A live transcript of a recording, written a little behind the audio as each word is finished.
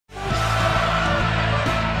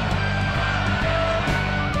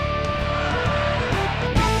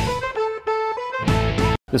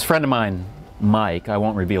This friend of mine, Mike, I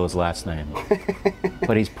won't reveal his last name,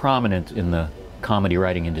 but he's prominent in the comedy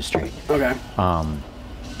writing industry. Okay.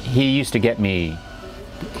 He used to get me,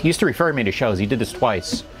 he used to refer me to shows. He did this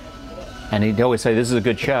twice, and he'd always say, "This is a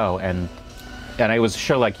good show," and it was a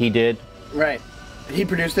show like he did. Right. He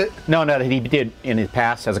produced it? No, that he did in his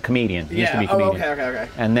past as a comedian. He used to be a comedian. Oh, okay.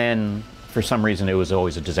 And then, for some reason, it was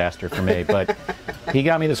always a disaster for me. But he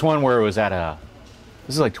got me this one where it was at a,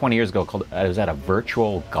 this is like 20 years ago, called, it was at a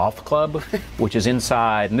virtual golf club, which is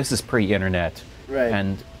inside, and this is pre-internet. Right.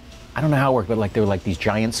 And I don't know how it worked, but like there were like these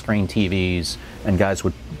giant screen TVs, and guys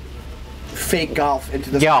would fake golf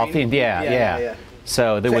into the screen. screen? Yeah.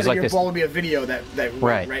 So there was like your this. ball would be a video that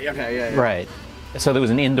Right. Right. Okay. Yeah. Right. So there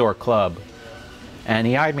was an indoor club, and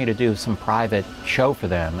he hired me to do some private show for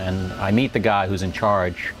them. And I meet the guy who's in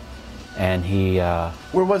charge, and he.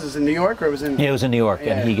 Where was this? In New York, or it was in? Yeah, it was in New York,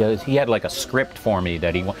 Yeah. and he goes. He had like a script for me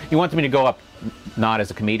that he wanted me to go up, not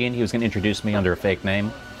as a comedian. He was going to introduce me under a fake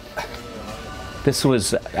name. This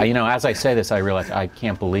was, you know, as I say this, I realize I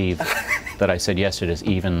can't believe that I said yes to this.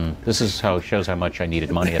 Even this is how shows how much I needed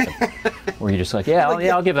money at the, where you're just like,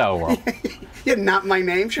 I'll give that a whirl. Yeah, not my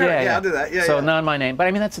name, sure. Yeah, I'll do that. Yeah. So not my name, but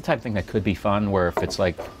I mean that's the type of thing that could be fun. Where if it's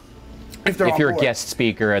like, if you're a guest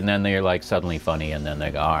speaker and then they're like suddenly funny and then they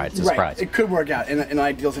go, all right, it's a surprise. It could work out in an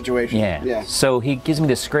ideal situation. Yeah. So he gives me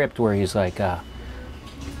the script where he's like,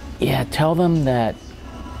 yeah, tell them that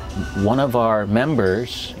one of our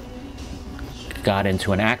members got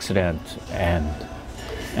into an accident and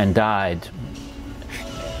died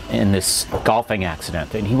in this golfing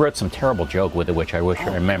accident, and he wrote some terrible joke with it, which I wish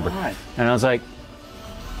I remembered. God. And I was like,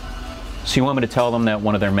 so you want me to tell them that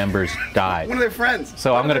one of their members died? One of their friends.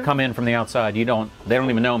 So I'm going to come in from the outside. They don't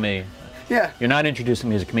even know me. Yeah. You're not introducing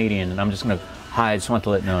me as a comedian, and I'm just going to hide. Just want to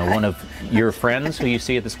let know one of your friends who you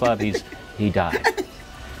see at this club, he died.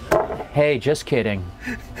 Hey, just kidding.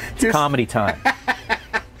 It's comedy time.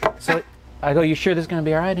 So I go, you sure this is going to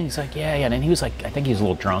be all right? And he's like, yeah. And then he was like, I think he was a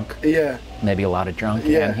little drunk. Yeah. Maybe a lot of drunk.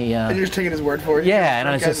 Yeah. And you're just taking his word for it? Yeah, and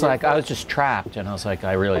I was just like, I was just trapped. And I was like,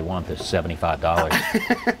 I really want this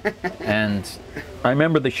 $75. And I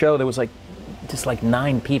remember the show, there was like, just like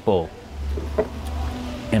 9 people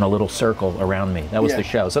in a little circle around me. That was the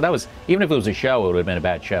show. So that was, even if it was a show, it would have been a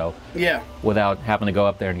bad show. Yeah. Without having to go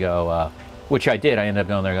up there and go, which I did. I ended up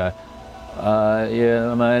going there and go,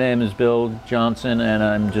 yeah, my name is Bill Johnson, and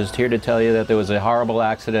I'm just here to tell you that there was a horrible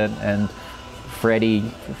accident, and Freddie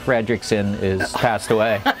Fredrickson is passed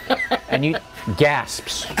away. And you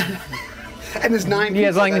gasps. And there's 9 people. Yeah,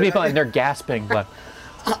 it's like the people, and they're gasping. But,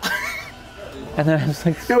 and then I was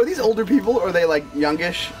like, now, are these older people, or are they like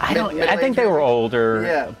youngish? I think they were older.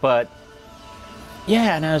 Yeah. But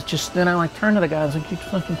yeah, and I was just, then I like turned to the guy. I was like, you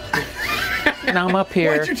fucking. Now I'm up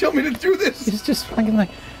here. Why'd you tell me to do this? It's just fucking like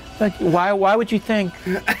why would you think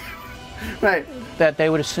that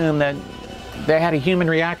they would assume that they had a human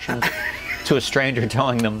reaction to a stranger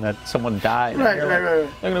telling them that someone died? Right. They're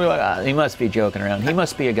gonna be like, he must be joking around. He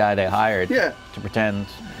must be a guy they hired to pretend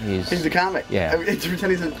he's a comic. Yeah. To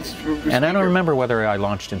pretend he's a and I don't remember whether I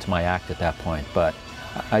launched into my act at that point, but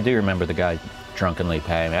I do remember the guy drunkenly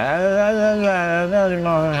paying me and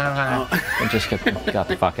just got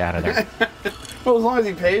the fuck out of there. Well, as long as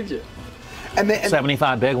he paid you. And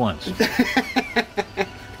 75 big ones.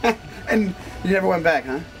 And you never went back,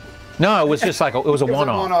 huh? No, it was just like it was a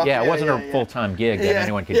one-off. Yeah, it wasn't a a full-time gig that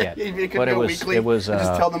anyone could get. But it was weekly.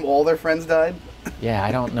 Just tell them all their friends died. Yeah,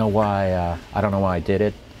 I don't know why. I don't know why I did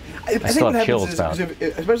it. I still have chills about it.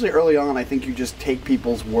 Especially early on, I think you just take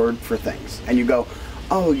people's word for things, and you go,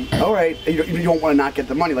 "Oh, all right." You don't want to not get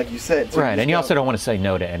the money, like you said. So right, and you also don't want to say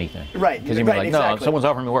no to anything. Right, because you're like, no, if someone's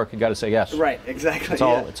offering me work, you got to say yes. Right, exactly.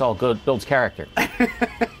 It's all good. Builds character.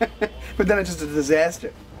 But then it's just a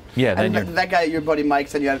disaster. Yeah. Then that guy, your buddy Mike,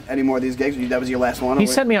 said you had any more of these gigs? That was your last one? He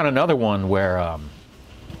sent me on another one where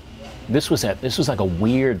this was like a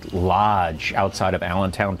weird lodge outside of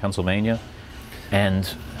Allentown, Pennsylvania,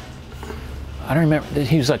 and I don't remember.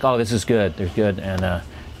 He was like, "Oh, this is good. They're good," and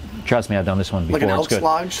trust me, I've done this one before. Like an it's Elks good.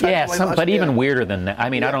 Lodge? Yeah, but even weirder than that. I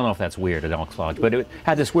mean, I don't know if that's weird at Elks Lodge, but it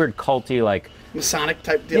had this weird culty, like Masonic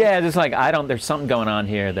type deal. Yeah, it's like there's something going on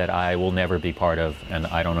here that I will never be part of, and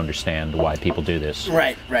I don't understand why people do this.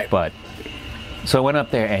 Right. But so I went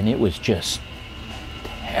up there, and it was just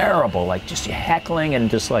terrible, like just heckling and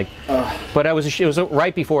just like. But it was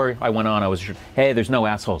right before I went on. I was, hey, there's no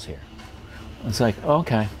assholes here. It's like,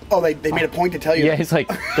 okay. Oh, they made a point to tell you. Yeah, he's like,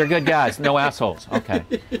 they're good guys, no assholes. Okay.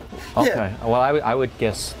 Yeah. Well, I would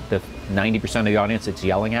guess that 90% of the audience that's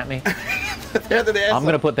yelling at me, I'm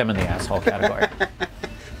going to put them in the asshole category.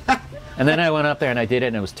 And then I went up there and I did it,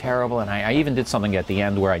 and it was terrible. And I even did something at the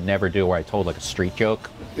end where I never do, where I told like a street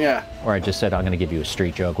joke. Yeah. Or I just said, I'm going to give you a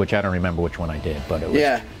street joke, which I don't remember which one I did, but it was.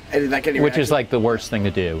 Yeah. And did that get any which is reaction? like the worst thing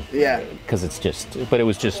to do. Yeah. Because it's just, but it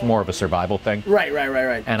was just more of a survival thing. Right.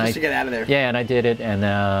 And just to get out of there. Yeah, and I did it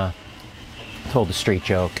and told the street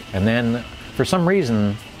joke. And then for some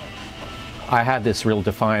reason, I had this real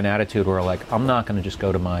defiant attitude where like, I'm not going to just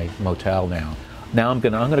go to my motel now. Now I'm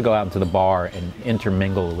gonna go out into the bar and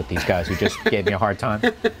intermingle with these guys who just gave me a hard time.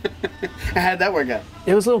 How'd that work out?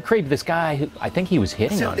 It was a little creepy. This guy, who I think he was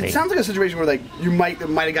hitting on me. It sounds like a situation where like you might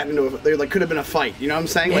have gotten into there like could have been a fight. You know what I'm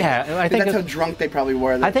saying? Like, Yeah, I think that's how drunk they probably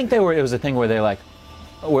were. I think they were. It was a thing where they like,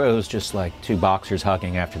 where it was just like two boxers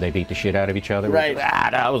hugging after they beat the shit out of each other. Right.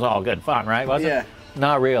 That was all good fun, right? Wasn't Yeah. it?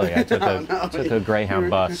 Not really. I took a Greyhound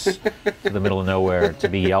bus to the middle of nowhere to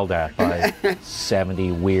be yelled at by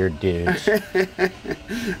 70 weird dudes. And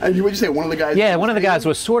what'd you say? One of the guys? Yeah, one of the guys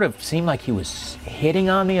was sort of seemed like he was hitting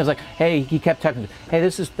on me. I was like, hey, he kept talking. Hey,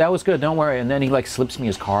 that was good. Don't worry. And then he like slips me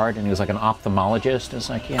his card, and he was like an ophthalmologist. It's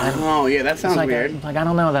like, yeah. Oh yeah, that sounds like, weird. I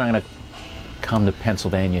don't know that I'm gonna come to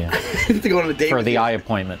Pennsylvania to go on a date for the you. eye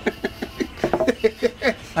appointment.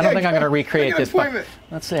 I don't think I'm going to recreate this. But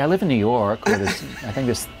let's see. I live in New York, where I think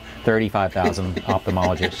there's 35,000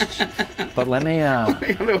 ophthalmologists. But let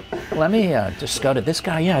me just go to this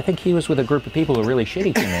guy. Yeah, I think he was with a group of people who are really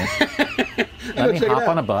shitty to me. Let me hop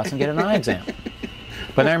on a bus and get an eye exam.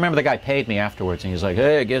 But I remember the guy paid me afterwards, and he was like,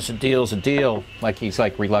 "Hey, I guess a deal's a deal." Like he's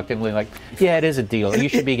like reluctantly like, "Yeah, it is a deal. You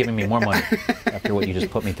should be giving me more money after what you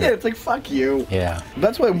just put me through." Yeah, it's like fuck you. Yeah.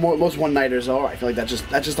 That's what most one-nighters are. I feel like that's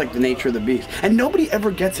just like the nature of the beast. And nobody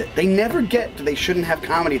ever gets it. They never get that they shouldn't have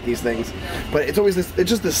comedy at these things. But it's always this. It's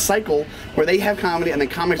just this cycle where they have comedy and then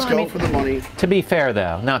comics go for the money. To be fair,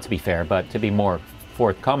 though, not to be fair, but to be more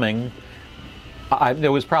forthcoming,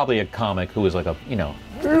 there was probably a comic who was like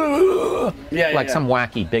some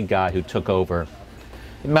wacky big guy who took over.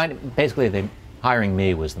 Basically, hiring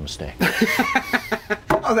me was the mistake.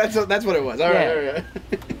 Oh, that's what it was. All right.